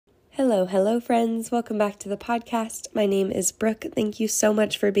Hello, friends. Welcome back to the podcast. My name is Brooke. Thank you so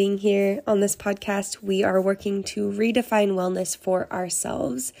much for being here. On this podcast, we are working to redefine wellness for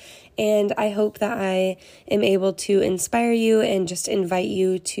ourselves. And I hope that I am able to inspire you and just invite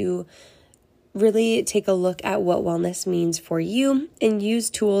you to really take a look at what wellness means for you and use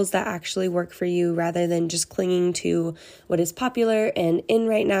tools that actually work for you rather than just clinging to what is popular and in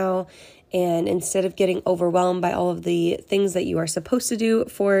right now. And instead of getting overwhelmed by all of the things that you are supposed to do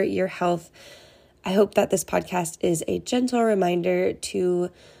for your health, I hope that this podcast is a gentle reminder to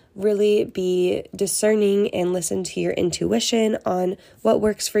really be discerning and listen to your intuition on what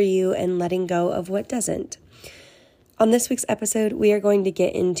works for you and letting go of what doesn't. On this week's episode, we are going to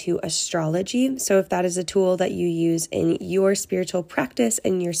get into astrology. So if that is a tool that you use in your spiritual practice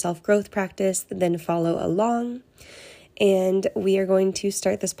and your self-growth practice, then follow along. And we are going to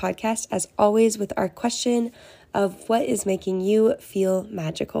start this podcast, as always, with our question of what is making you feel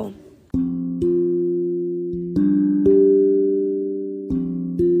magical.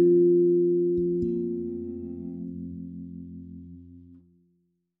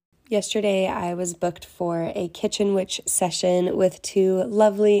 Yesterday, I was booked for a kitchen witch session with two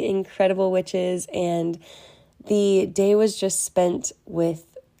lovely, incredible witches, and the day was just spent with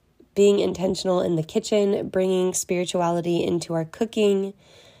being intentional in the kitchen, bringing spirituality into our cooking,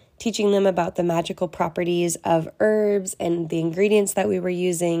 teaching them about the magical properties of herbs and the ingredients that we were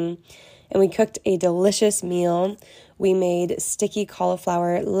using. And we cooked a delicious meal. We made sticky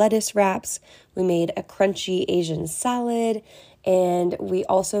cauliflower lettuce wraps. We made a crunchy Asian salad. And we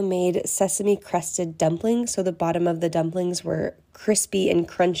also made sesame crusted dumplings. So the bottom of the dumplings were crispy and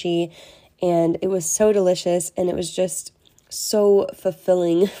crunchy. And it was so delicious. And it was just so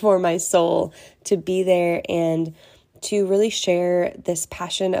fulfilling for my soul to be there and to really share this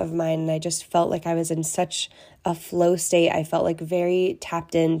passion of mine. And I just felt like I was in such a flow state. I felt like very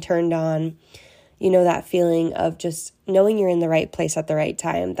tapped in, turned on, that feeling of just knowing you're in the right place at the right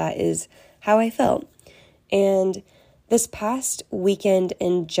time. That is how I felt. And this past weekend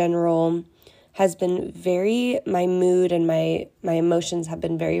in general has been my mood and my emotions have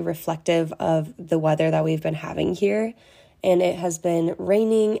been very reflective of the weather that we've been having here. And it has been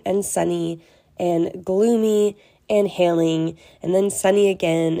raining and sunny and gloomy and hailing and then sunny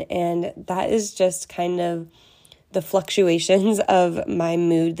again. And that is just kind of the fluctuations of my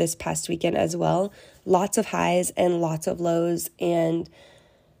mood this past weekend as well. Lots of highs and lots of lows, and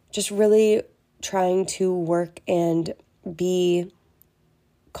just really trying to work and be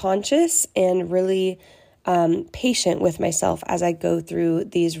conscious and really patient with myself as I go through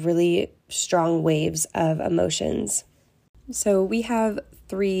these really strong waves of emotions. So we have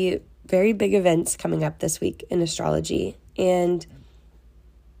 3 very big events coming up this week in astrology, and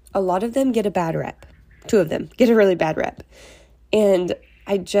a lot of them get a bad rep. 2 of them get a really bad rep. And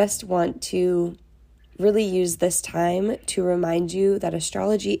I just want to really use this time to remind you that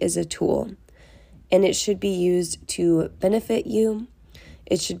astrology is a tool, and it should be used to benefit you.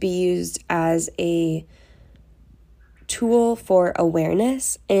 It should be used as a tool for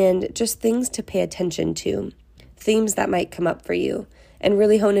awareness and just things to pay attention to. Themes that might come up for you, and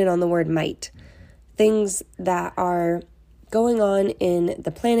really hone in on the word might. Things that are going on in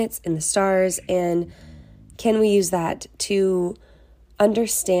the planets, in the stars, and can we use that to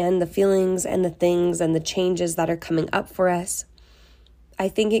understand the feelings and the things and the changes that are coming up for us? I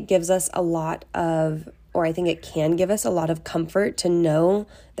think it gives us I think it can give us a lot of comfort to know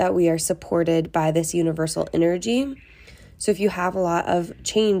that we are supported by this universal energy. So if you have a lot of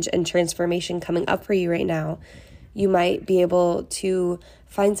change and transformation coming up for you right now, you might be able to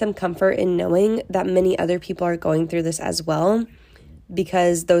find some comfort in knowing that many other people are going through this as well,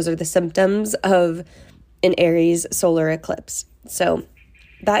 because those are the symptoms of an Aries solar eclipse. So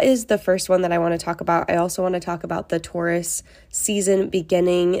that is the first one that I want to talk about. I also want to talk about the Taurus season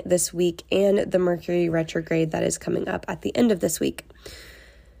beginning this week and the Mercury retrograde that is coming up at the end of this week.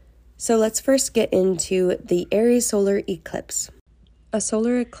 So let's first get into the Aries solar eclipse. A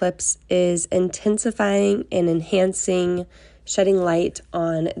solar eclipse is intensifying and enhancing, shedding light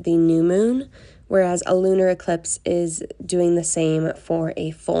on the new moon, whereas a lunar eclipse is doing the same for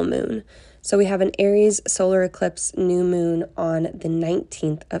a full moon. So we have an Aries solar eclipse new moon on the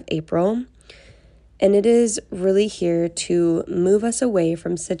 19th of April, and it is really here to move us away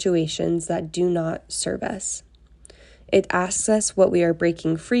from situations that do not serve us. It asks us what we are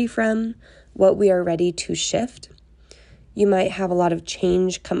breaking free from, what we are ready to shift. You might have a lot of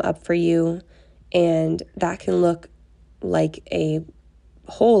change come up for you, and that can look like a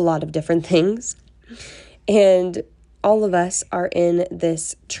whole lot of different things. And all of us are in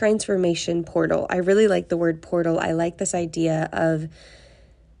this transformation portal. I really like the word portal. I like this idea of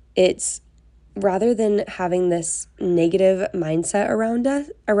It's rather than having this negative mindset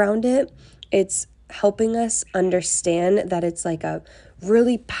around it, it's helping us understand that it's like a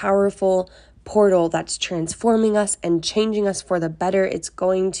really powerful portal that's transforming us and changing us for the better. It's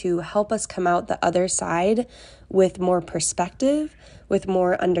going to help us come out the other side with more perspective, with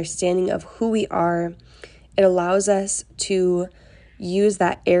more understanding of who we are. It allows us to use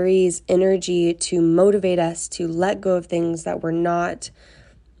that Aries energy to motivate us to let go of things that we're not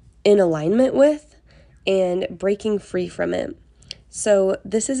in alignment with and breaking free from it. So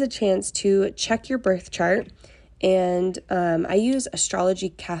this is a chance to check your birth chart. And I use Astrology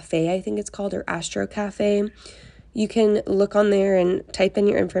Cafe, I think it's called, or Astro Cafe. You can look on there and type in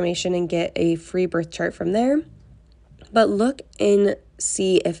your information and get a free birth chart from there. But look and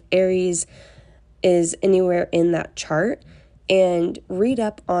see if Aries is anywhere in that chart and read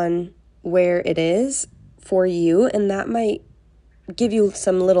up on where it is for you. And that might give you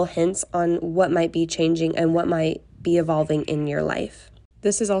some little hints on what might be changing and what might be evolving in your life.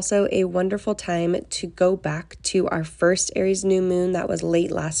 This is also a wonderful time to go back to our first Aries new moon that was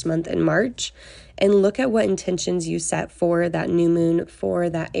late last month in March and look at what intentions you set for that new moon for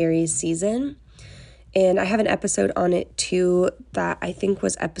that Aries season. And I have an episode on it too that I think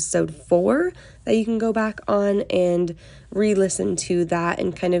was episode 4 that you can go back on and re-listen to that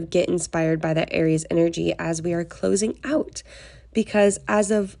and kind of get inspired by that Aries energy as we are closing out. Because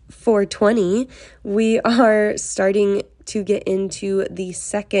as of 4/20, we are starting to get into the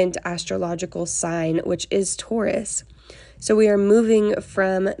second astrological sign, which is Taurus. So we are moving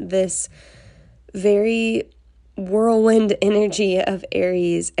from this very whirlwind energy of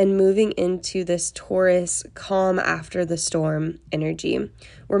Aries and moving into this Taurus calm after the storm energy.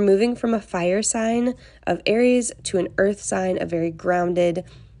 We're moving from a fire sign of Aries to an earth sign, a very grounded,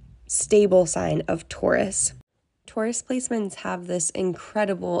 stable sign of Taurus. Taurus placements have this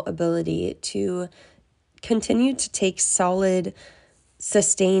incredible ability to continue to take solid,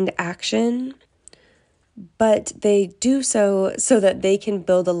 sustained action, but they do so that they can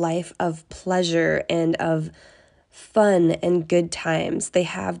build a life of pleasure and of fun and good times. They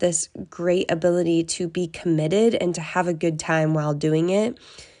have this great ability to be committed and to have a good time while doing it,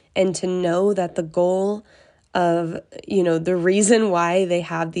 and to know that the goal of, the reason why they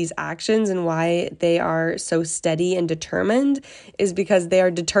have these actions and why they are so steady and determined is because they are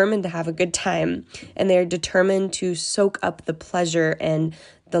determined to have a good time, and they are determined to soak up the pleasure and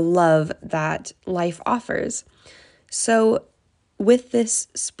the love that life offers. So with this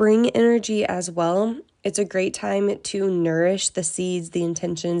spring energy as well, it's a great time to nourish the seeds, the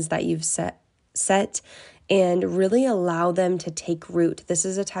intentions that you've set and really allow them to take root. This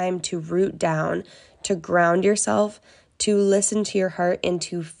is a time to root down, to ground yourself, to listen to your heart, and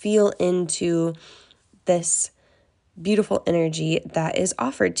to feel into this beautiful energy that is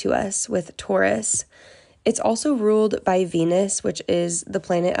offered to us with Taurus. It's also ruled by Venus, which is the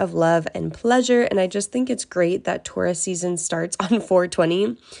planet of love and pleasure. And I just think it's great that Taurus season starts on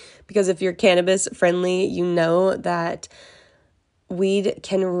 4/20, because if you're cannabis friendly, you know that weed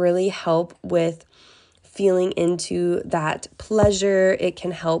can really help with feeling into that pleasure. It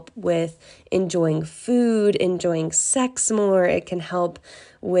can help with enjoying food, enjoying sex more. It can help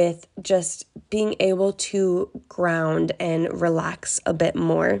with just being able to ground and relax a bit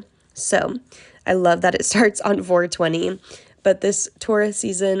more. So I love that it starts on 4/20, but this Taurus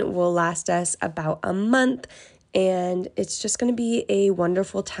season will last us about a month, and it's just going to be a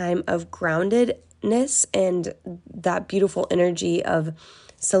wonderful time of groundedness and that beautiful energy of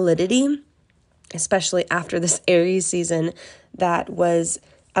solidity, especially after this Aries season that was,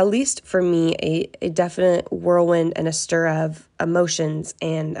 at least for me, a definite whirlwind and a stir of emotions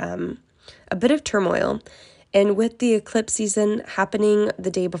and a bit of turmoil. And with the eclipse season happening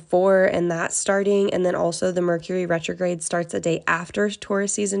the day before and that starting, and then also the Mercury retrograde starts the day after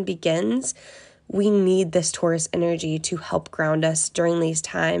Taurus season begins, we need this Taurus energy to help ground us during these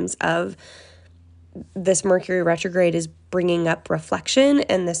times of this Mercury retrograde is bringing up reflection,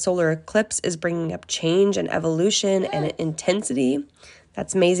 and the solar eclipse is bringing up change and evolution and intensity.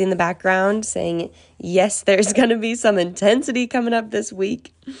 That's Maisie in the background saying, yes, there's going to be some intensity coming up this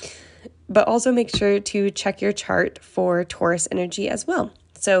week. But also make sure to check your chart for Taurus energy as well.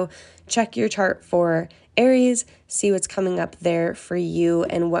 So check your chart for Aries, see what's coming up there for you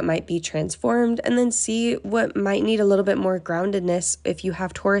and what might be transformed, and then see what might need a little bit more groundedness if you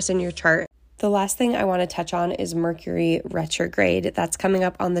have Taurus in your chart. The last thing I want to touch on is Mercury retrograde. That's coming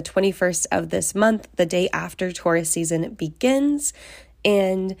up on the 21st of this month, the day after Taurus season begins.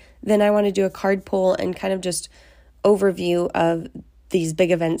 And then I want to do a card pull and kind of just overview of these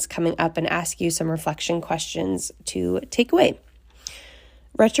big events coming up and ask you some reflection questions to take away.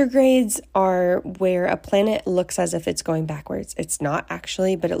 Retrogrades are where a planet looks as if it's going backwards. It's not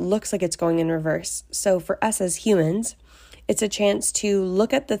actually, but it looks like it's going in reverse. So for us as humans, it's a chance to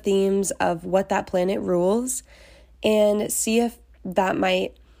look at the themes of what that planet rules and see if that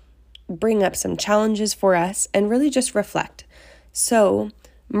might bring up some challenges for us and really just reflect. So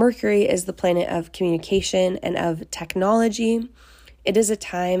Mercury is the planet of communication and of technology. It is a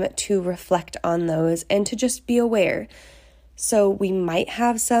time to reflect on those and to just be aware. So we might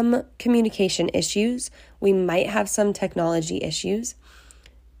have some communication issues, we might have some technology issues,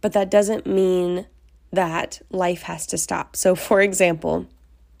 but that doesn't mean that life has to stop. So for example,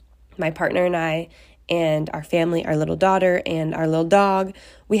 my partner and I and our family, our little daughter and our little dog,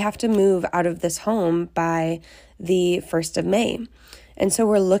 we have to move out of this home by the 1st of May. And so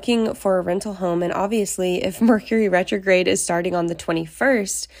we're looking for a rental home. And obviously, if Mercury retrograde is starting on the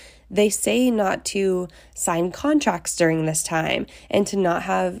 21st, they say not to sign contracts during this time and to not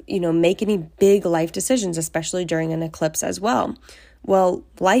have, make any big life decisions, especially during an eclipse as well. Well,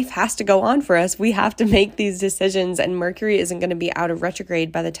 life has to go on for us. We have to make these decisions, and Mercury isn't going to be out of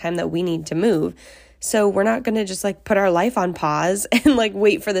retrograde by the time that we need to move. So we're not going to just put our life on pause and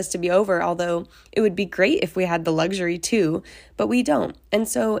wait for this to be over, although it would be great if we had the luxury too, but we don't. And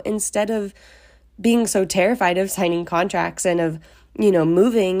so instead of being so terrified of signing contracts and of,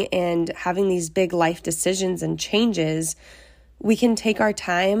 moving and having these big life decisions and changes, we can take our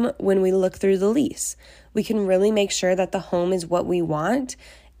time when we look through the lease. We can really make sure that the home is what we want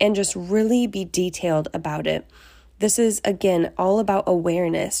and just really be detailed about it. This is, again, all about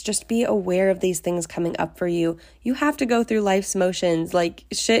awareness. Just be aware of these things coming up for you. You have to go through life's motions.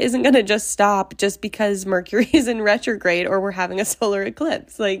 Shit isn't going to just stop just because Mercury is in retrograde or we're having a solar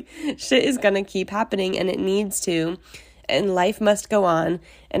eclipse. Shit is going to keep happening, and it needs to. And life must go on,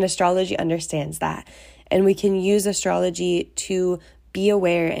 and astrology understands that. And we can use astrology to be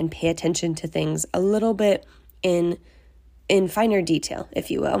aware and pay attention to things a little bit in finer detail, if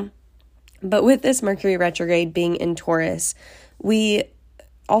you will. But with this Mercury retrograde being in Taurus, we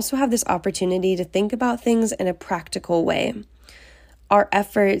also have this opportunity to think about things in a practical way. Our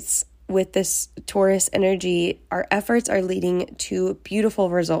efforts with this Taurus energy, our efforts are leading to beautiful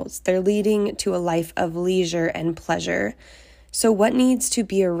results. They're leading to a life of leisure and pleasure. So what needs to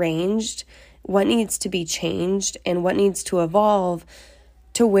be arranged, what needs to be changed, and what needs to evolve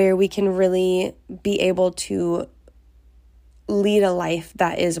to where we can really be able to lead a life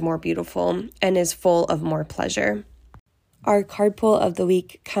that is more beautiful and is full of more pleasure. Our card pull of the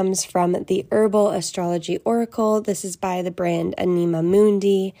week comes from the Herbal Astrology Oracle. This is by the brand Anima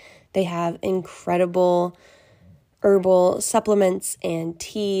Mundi. They have incredible herbal supplements and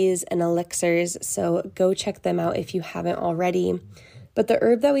teas and elixirs, so go check them out if you haven't already. But the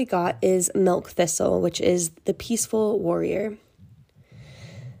herb that we got is milk thistle, which is the peaceful warrior.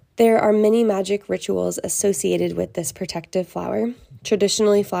 There are many magic rituals associated with this protective flower.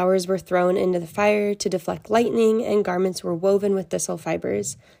 Traditionally, flowers were thrown into the fire to deflect lightning, and garments were woven with thistle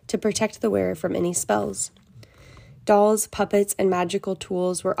fibers to protect the wearer from any spells. Dolls, puppets, and magical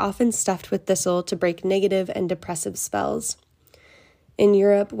tools were often stuffed with thistle to break negative and depressive spells. In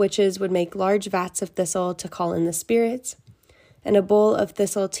Europe, witches would make large vats of thistle to call in the spirits, and a bowl of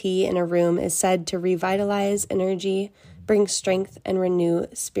thistle tea in a room is said to revitalize energy, bring strength, and renew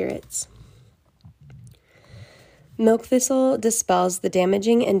spirits. Milk thistle dispels the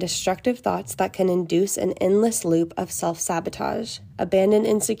damaging and destructive thoughts that can induce an endless loop of self-sabotage, abandon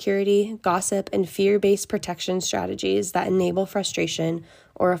insecurity, gossip, and fear-based protection strategies that enable frustration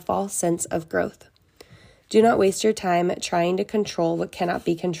or a false sense of growth. Do not waste your time trying to control what cannot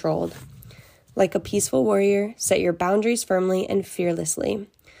be controlled. Like a peaceful warrior, set your boundaries firmly and fearlessly.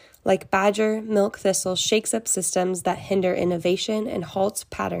 Like badger, milk thistle shakes up systems that hinder innovation and halts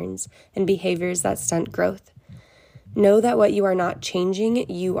patterns and behaviors that stunt growth. Know that what you are not changing,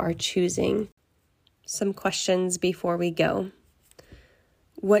 you are choosing. Some questions before we go.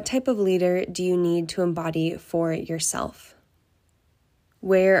 What type of leader do you need to embody for yourself?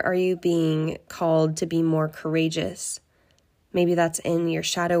 Where are you being called to be more courageous? Maybe that's in your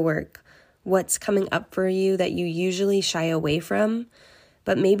shadow work. What's coming up for you that you usually shy away from,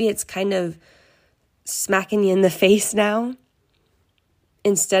 but maybe it's kind of smacking you in the face now?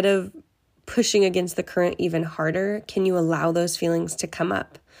 Instead of pushing against the current even harder, can you allow those feelings to come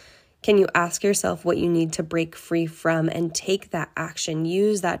up? Can you ask yourself what you need to break free from and take that action?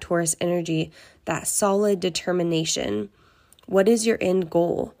 Use that Taurus energy, that solid determination. What is your end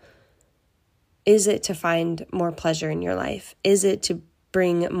goal? Is it to find more pleasure in your life? Is it to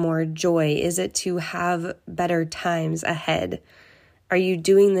bring more joy? Is it to have better times ahead? Are you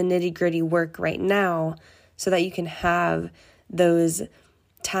doing the nitty-gritty work right now so that you can have those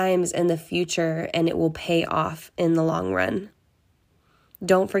times in the future, and it will pay off in the long run.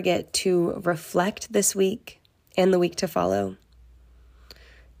 Don't forget to reflect this week and the week to follow.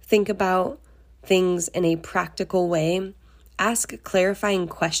 Think about things in a practical way. Ask clarifying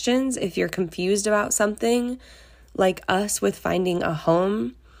questions if you're confused about something, like us with finding a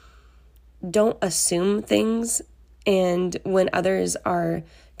home. Don't assume things, and when others are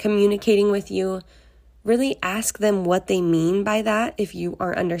communicating with you, really ask them what they mean by that if you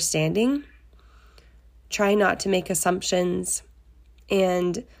are understanding. Try not to make assumptions,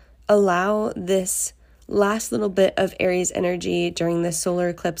 and allow this last little bit of Aries energy during the solar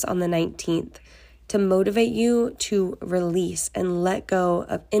eclipse on the 19th to motivate you to release and let go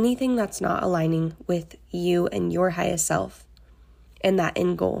of anything that's not aligning with you and your highest self and that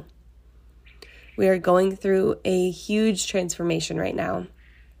end goal. We are going through a huge transformation right now.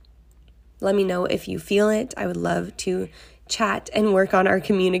 Let me know if you feel it. I would love to chat and work on our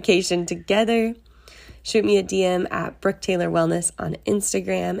communication together. Shoot me a DM at Brooke Taylor Wellness on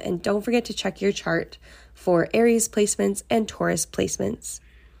Instagram, and don't forget to check your chart for Aries placements and Taurus placements.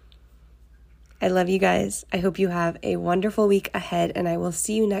 I love you guys. I hope you have a wonderful week ahead, and I will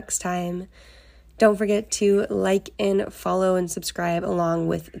see you next time. Don't forget to like and follow and subscribe along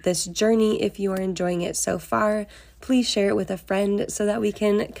with this journey. If you are enjoying it so far, please share it with a friend so that we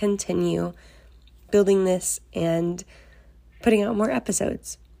can continue building this and putting out more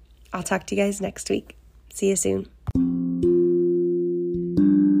episodes. I'll talk to you guys next week. See you soon.